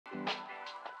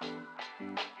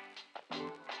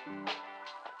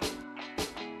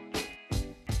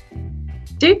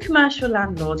Do commercial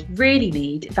landlords really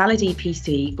need a valid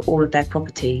EPC for all of their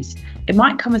properties? It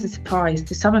might come as a surprise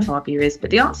to some of our viewers, but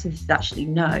the answer is actually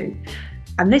no.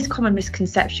 And this common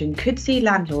misconception could see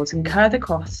landlords incur the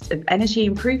cost of energy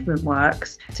improvement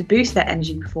works to boost their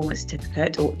energy performance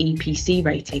certificate or EPC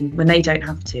rating when they don't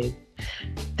have to.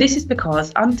 This is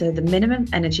because under the Minimum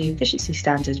Energy Efficiency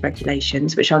Standards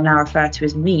regulations, which I'll now refer to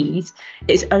as MEES,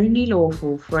 it's only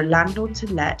lawful for a landlord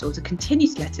to let or to continue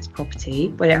to let its property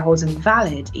when it holds a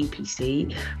valid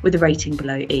EPC with a rating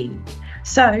below E.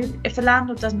 So, if the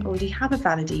landlord doesn't already have a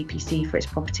valid EPC for its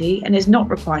property and is not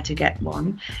required to get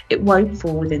one, it won't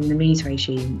fall within the MEES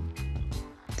regime.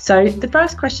 So, the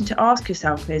first question to ask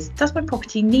yourself is, does my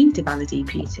property need a valid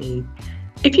EPC?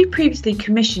 If you previously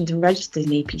commissioned and registered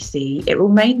an EPC, it will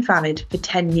remain valid for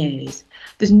 10 years.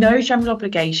 There's no general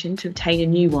obligation to obtain a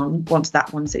new one once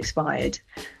that one's expired.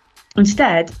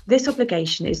 Instead, this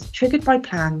obligation is triggered by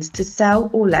plans to sell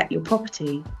or let your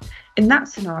property. In that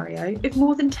scenario, if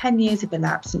more than 10 years have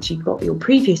elapsed since you got your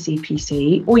previous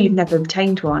EPC or you've never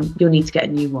obtained one, you'll need to get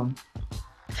a new one.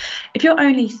 If you're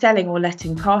only selling or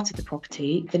letting part of the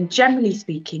property, then generally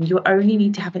speaking, you'll only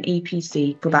need to have an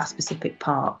EPC for that specific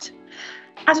part.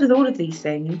 As with all of these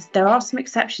things, there are some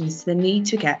exceptions to the need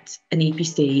to get an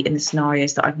EPC in the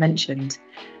scenarios that I've mentioned.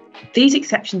 These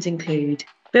exceptions include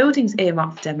buildings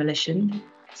earmarked for demolition,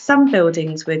 some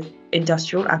buildings with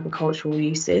industrial agricultural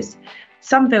uses,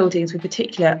 some buildings with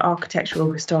particular architectural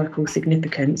or historical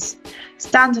significance,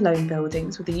 standalone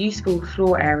buildings with a useful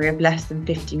floor area of less than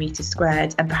 50 metres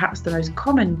squared, and perhaps the most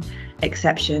common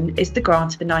exception is the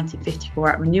grant of a 1954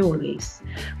 Act renewal lease,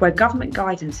 where government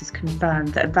guidance has confirmed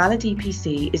that a valid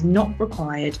EPC is not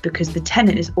required because the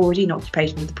tenant is already in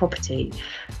occupation of the property.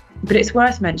 But it's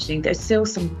worth mentioning there's still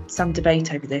some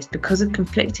debate over this because of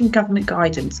conflicting government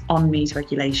guidance on MEES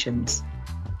regulations.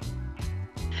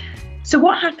 So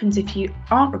what happens if you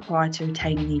aren't required to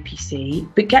retain an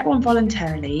EPC, but get one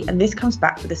voluntarily and this comes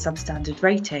back with a substandard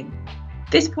rating?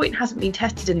 This point hasn't been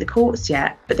tested in the courts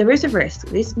yet, but there is a risk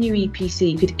that this new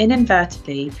EPC could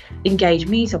inadvertently engage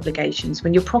MEES obligations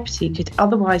when your property could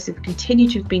otherwise have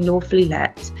continued to have been lawfully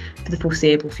let for the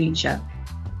foreseeable future.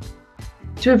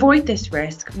 To avoid this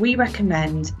risk, we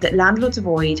recommend that landlords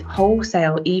avoid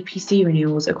wholesale EPC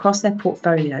renewals across their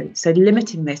portfolio, so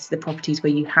limiting this to the properties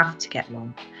where you have to get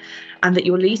one, and that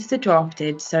your leases are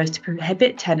drafted so as to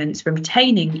prohibit tenants from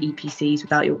retaining EPCs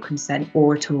without your consent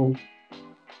or at all.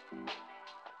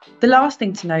 The last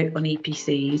thing to note on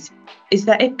EPCs is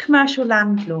that if commercial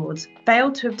landlords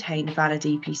fail to obtain a valid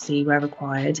EPC where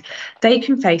required, they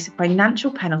can face a financial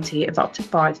penalty of up to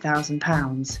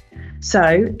 £5,000.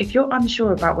 So, if you're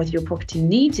unsure about whether your property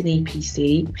needs an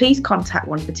EPC, please contact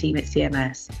one of the team at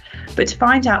CMS. But to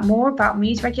find out more about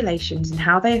MEES regulations and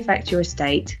how they affect your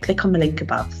estate, click on the link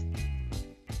above.